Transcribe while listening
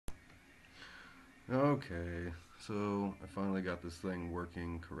Okay, so I finally got this thing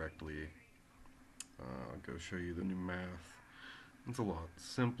working correctly. I'll go show you the new math. It's a lot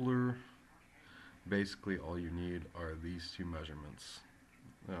simpler. Basically, all you need are these two measurements.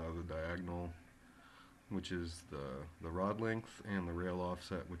 The diagonal, which is the rod length, and the rail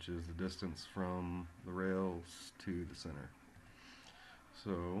offset, which is the distance from the rails to the center.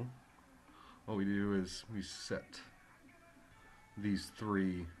 So all we do is we set these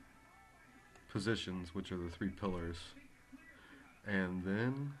three positions, which are the three pillars, and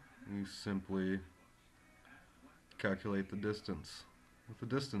then we simply calculate the distance with the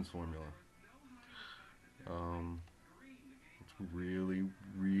distance formula. Um, it's really,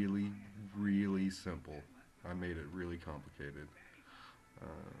 really, really simple. I made it really complicated.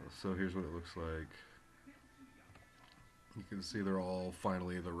 So here's what it looks like. You can see they're all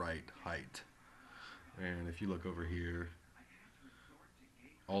finally the right height. And if you look over here,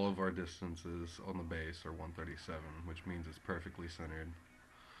 all of our distances on the base are 137, which means it's perfectly centered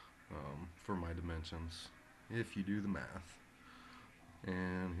for my dimensions, if you do the math.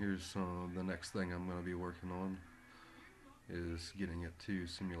 And here's the next thing I'm going to be working on is getting it to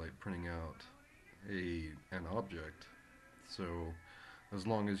simulate printing out an object. So as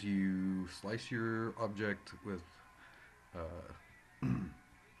long as you slice your object with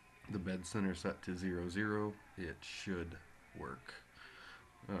the bed center set to 0, 0, it should work.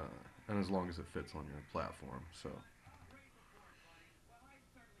 Uh, and as long as it fits on your platform. So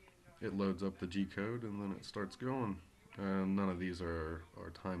it loads up the G code and then it starts going. None of these are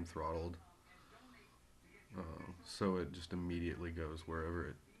time throttled, so it just immediately goes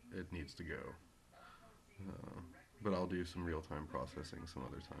wherever it needs to go. Uh, but I'll do some real time processing some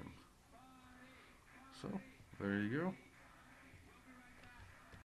other time. So there you go.